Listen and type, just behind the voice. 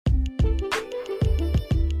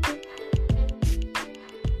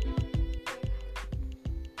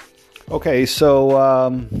Okay,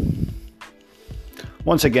 so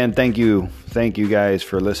once again, thank you guys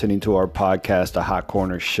for listening to our podcast, The Hot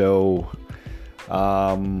Corner Show.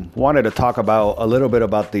 Wanted to talk about a little bit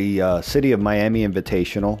about the City of Miami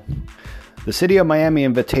Invitational. The City of Miami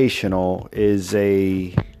Invitational is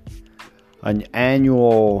an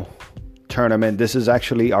annual tournament. This is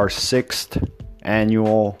actually our 6th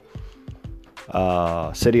annual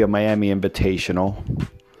City of Miami Invitational.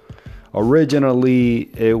 Originally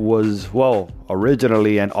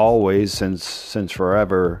and always since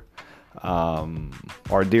forever,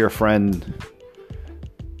 our dear friend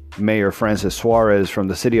Mayor Francis Suarez from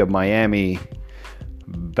the City of Miami,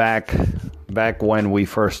 back when we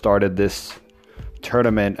first started this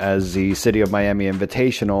tournament as the City of Miami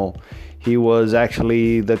Invitational, he was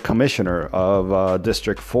actually the commissioner of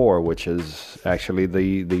District 4, which is actually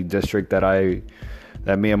the district that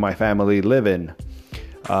me and my family live in.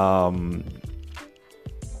 I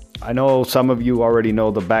know some of you already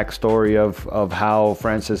know the backstory of how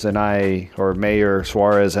Francis and I, or Mayor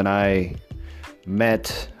Suarez and I,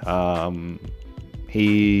 met.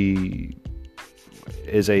 He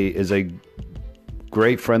is a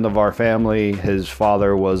great friend of our family. His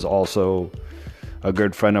father was also a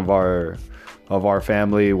good friend of our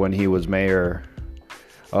family when he was mayor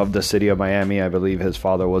of the City of Miami. I believe his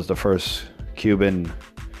father was the first Cuban-born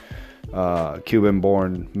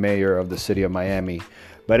mayor of the City of Miami.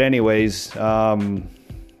 But anyways,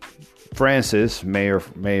 Francis,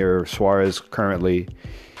 Mayor Suarez currently,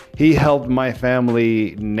 he helped my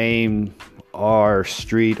family name our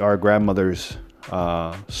street, our grandmother's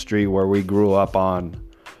street where we grew up on,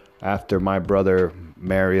 after my brother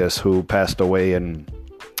Marius, who passed away in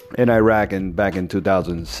Iraq back in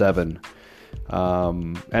 2007.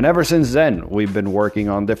 And ever since then, we've been working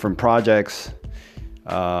on different projects.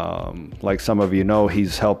 Like some of you know,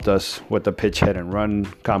 he's helped us with the pitch hit and run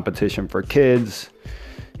competition for kids.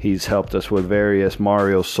 He's helped us with various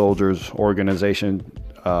Mario Soldiers organization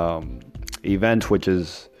events, which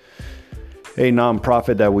is a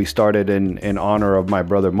nonprofit that we started in honor of my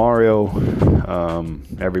brother Mario.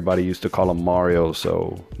 Everybody used to call him Mario,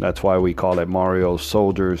 so that's why we call it Mario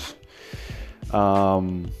Soldiers.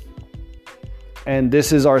 And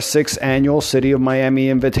this is our 6th annual City of Miami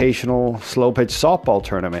Invitational Slow Pitch Softball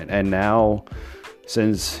Tournament. And now,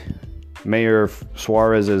 since Mayor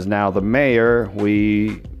Suarez is now the mayor,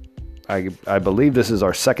 I believe this is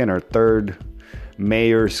our 2nd or 3rd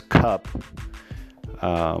Mayor's Cup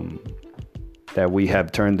that we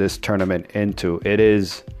have turned this tournament into. It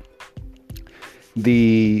is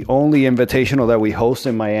the only invitational that we host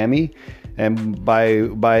in Miami. And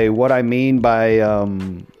by what I mean by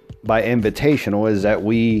invitational is that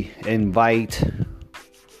we invite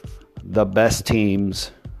the best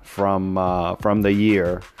teams from the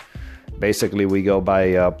year. Basically, we go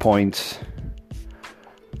by points,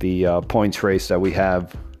 the points race that we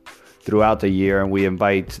have throughout the year, and we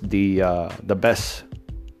invite the best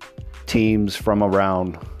teams from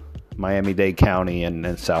around Miami-Dade County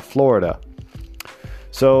and South Florida.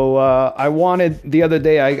 So I wanted, the other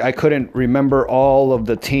day, I couldn't remember all of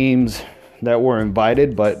the teams that were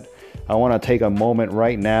invited, but I want to take a moment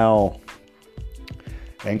right now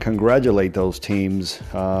and congratulate those teams.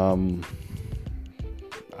 I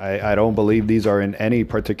don't believe these are in any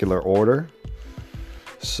particular order.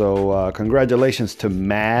 So congratulations to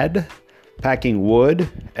MAD, Packing Wood,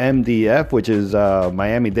 MDF, which is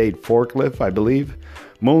Miami-Dade Forklift, I believe,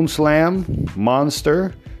 Moonslam,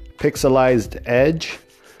 Monster, Pixelized Edge,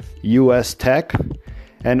 US Tech,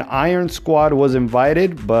 and Iron Squad was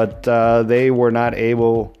invited, but they were not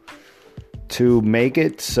able to make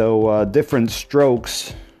it. So Different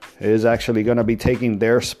Strokes is actually going to be taking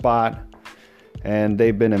their spot, and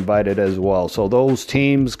they've been invited as well. So those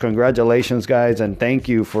teams, congratulations, guys, and thank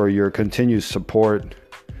you for your continued support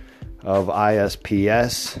of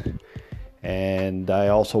ISPS. And I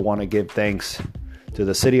also want to give thanks to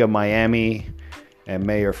the City of Miami and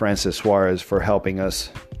Mayor Francis Suarez for helping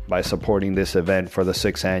us by supporting this event for the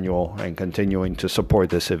 6th annual and continuing to support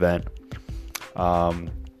this event.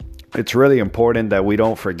 It's really important that we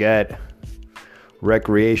don't forget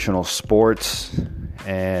recreational sports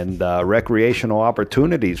and recreational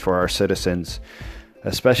opportunities for our citizens,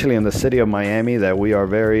 especially in the City of Miami, that we are a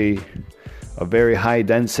very high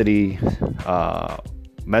density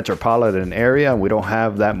metropolitan area, and we don't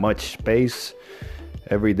have that much space.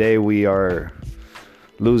 Every day we are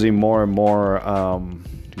losing more and more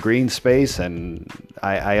green space, and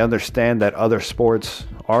I understand that other sports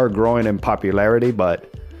are growing in popularity, but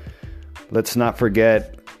let's not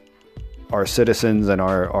forget our citizens and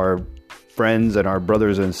our friends and our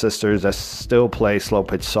brothers and sisters that still play slow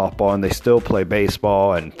pitch softball, and they still play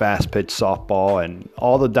baseball and fast pitch softball and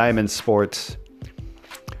all the diamond sports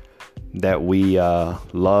that we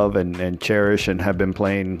love and cherish and have been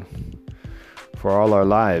playing for all our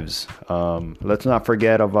lives. Let's not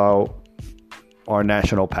forget about our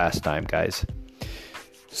national pastime, guys.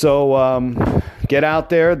 So get out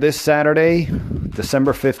there this Saturday,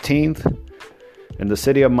 December 15th, in the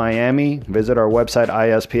city of Miami. Visit our website,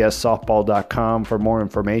 ispssoftball.com, for more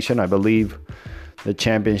information. I believe the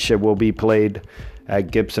championship will be played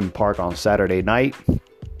at Gibson Park on Saturday night.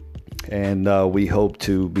 And we hope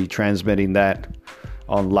to be transmitting that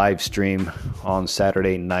on live stream on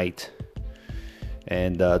Saturday night.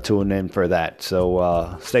 And tune in for that.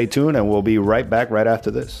 So stay tuned, and we'll be right back right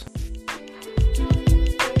after this.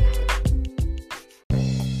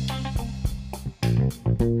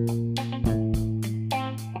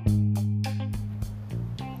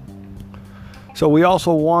 So we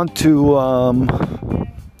also want to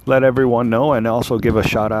let everyone know, and also give a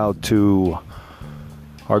shout out to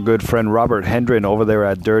our good friend Robert Hendren over there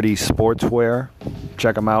at Dirty Sportswear.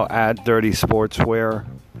 Check them out at Dirty Sportswear.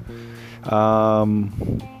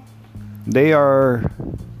 They are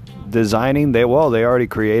designing, they already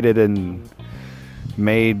created and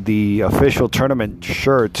made the official tournament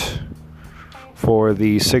shirt for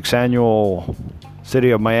the 6th annual City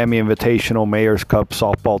of Miami Invitational Mayor's Cup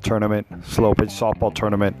softball tournament, slow pitch softball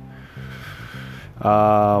tournament.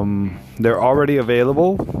 They're already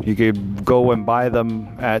available. You could go and buy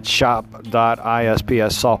them at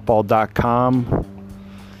shop.ispssoftball.com.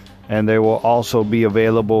 And they will also be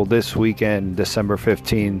available this weekend, December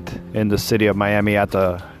 15th, in the city of Miami at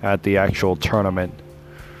the actual tournament.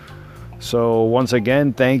 So once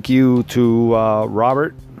again, thank you to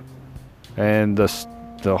Robert and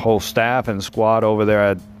the whole staff and squad over there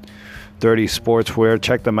at Dirty Sportswear.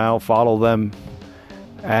 Check them out. Follow them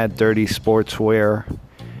at Dirty Sportswear.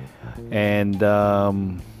 And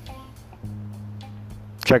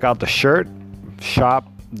check out the shirt,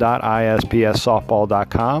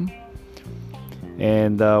 shop.ispssoftball.com.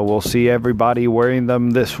 And we'll see everybody wearing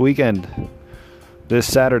them this weekend. This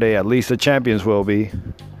Saturday, at least the champions will be.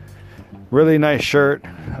 Really nice shirt.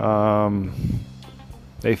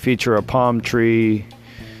 They feature a palm tree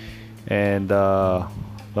and the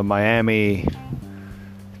Miami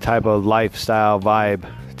type of lifestyle vibe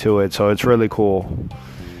to it. So it's really cool.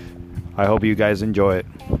 I hope you guys enjoy it.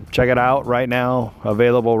 Check it out right now.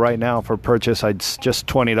 Available right now for purchase. It's just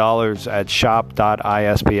 $20 at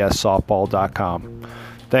shop.ispssoftball.com.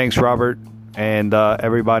 Thanks, Robert, and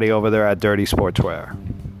everybody over there at Dirty Sportswear.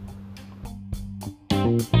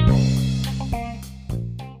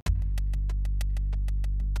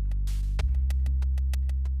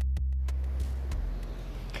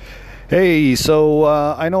 Hey, so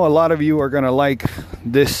I know a lot of you are going to like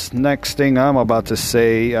this next thing I'm about to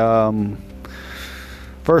say.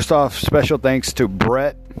 First off, special thanks to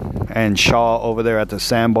Brett and Shaw over there at the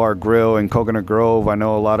Sandbar Grill in Coconut Grove. I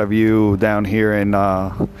know a lot of you down here in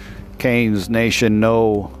Canes Nation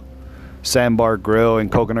know Sandbar Grill in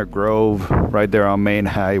Coconut Grove, right there on Main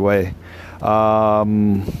Highway.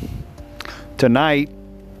 Tonight,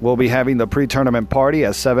 we'll be having the pre-tournament party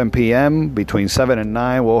at 7 p.m. Between 7 and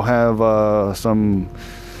 9, we'll have some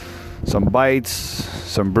bites,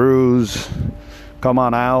 some brews. Come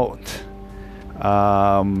on out.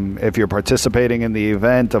 If you're participating in the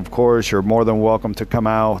event, of course, you're more than welcome to come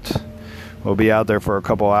out. We'll be out there for a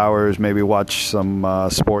couple hours, maybe watch some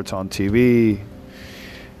sports on TV.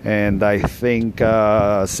 And I think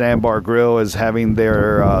Sandbar Grill is having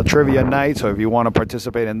their trivia night, so if you want to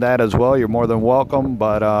participate in that as well, you're more than welcome.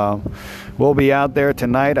 But we'll be out there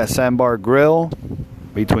tonight at Sandbar Grill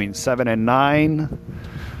between 7 and 9.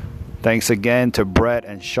 Thanks again to Brett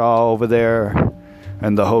and Shaw over there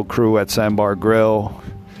and the whole crew at Sandbar Grill.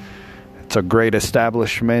 It's a great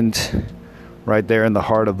establishment right there in the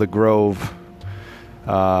heart of the Grove.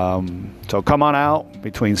 So come on out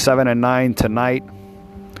between 7 and 9 tonight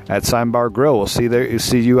at Sandbar Grill. We'll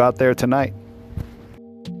see you out there tonight.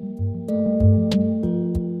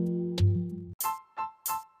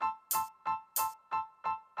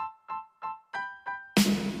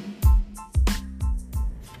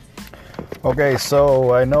 Okay,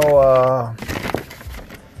 so I know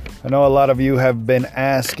a lot of you have been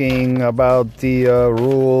asking about the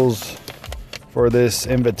rules for this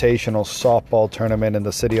invitational softball tournament in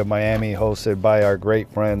the city of Miami, hosted by our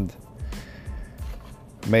great friend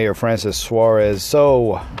Mayor Francis Suarez.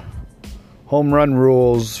 So, home run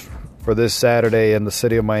rules for this Saturday in the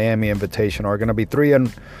City of Miami Invitational are going to be three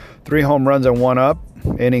home runs and one up.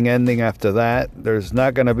 inning ending after that. There's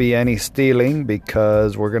not going to be any stealing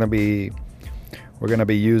because we're going to be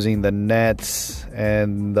using the nets,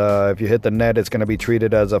 and if you hit the net, it's going to be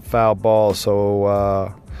treated as a foul ball.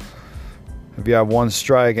 So if you have one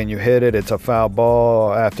strike and you hit it, it's a foul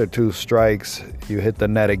ball. After 2 strikes, you hit the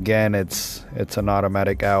net again, it's an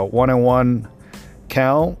automatic out. 1-1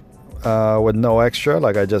 count with no extra,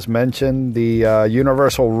 like I just mentioned. The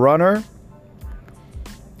universal runner,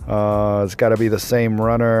 it's got to be the same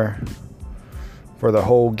runner for the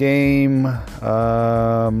whole game.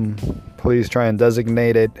 Please try and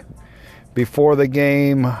designate it before the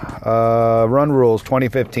game. Run rules: 20,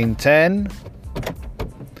 15, 10.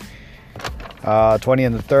 20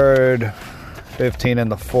 in the third, 15 in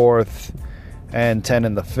the fourth, and 10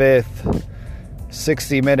 in the fifth.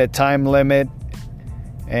 60-minute time limit.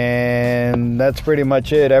 And that's pretty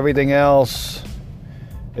much it. Everything else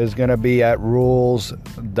is going to be at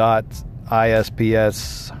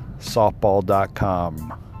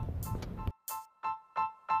rules.ispssoftball.com.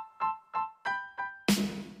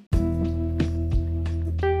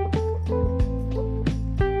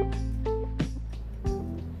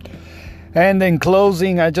 And in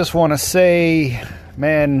closing, I just want to say,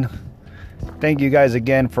 man, thank you guys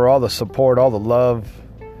again for all the support, all the love,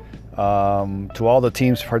 to all the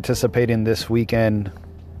teams participating this weekend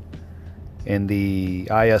in the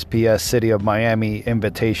ISPS City of Miami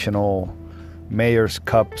Invitational Mayor's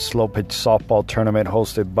Cup Slow Pitch Softball Tournament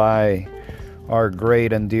hosted by our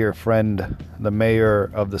great and dear friend, the Mayor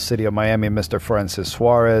of the City of Miami, Mr. Francis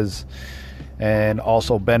Suarez, and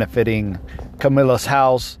also benefiting Camilla's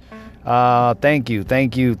House. Thank you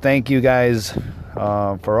guys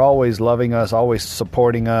for always loving us, always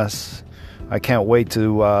supporting us. I can't wait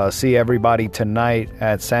to see everybody tonight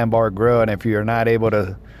at Sandbar Grill. And if you're not able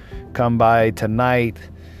to come by tonight,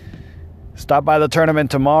 stop by the tournament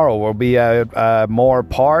tomorrow. We'll be at Moore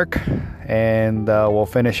Park, and we'll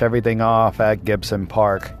finish everything off at Gibson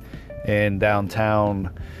Park in downtown.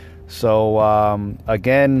 So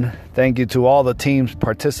again, thank you to all the teams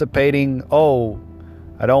participating.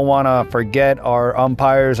 I don't want to forget our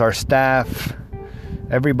umpires, our staff,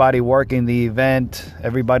 everybody working the event,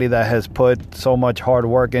 everybody that has put so much hard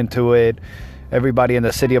work into it, everybody in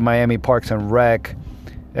the City of Miami Parks and Rec,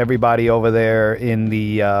 everybody over there in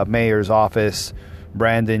the mayor's office,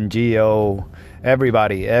 Brandon, Gio,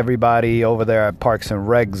 everybody over there at Parks and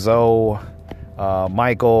Rec, Zoe,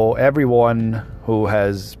 Michael, everyone who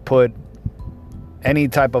has put any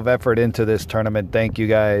type of effort into this tournament. Thank you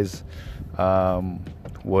guys.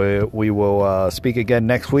 We will speak again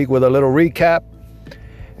next week with a little recap,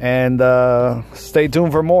 and stay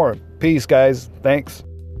tuned for more. Peace, guys. Thanks.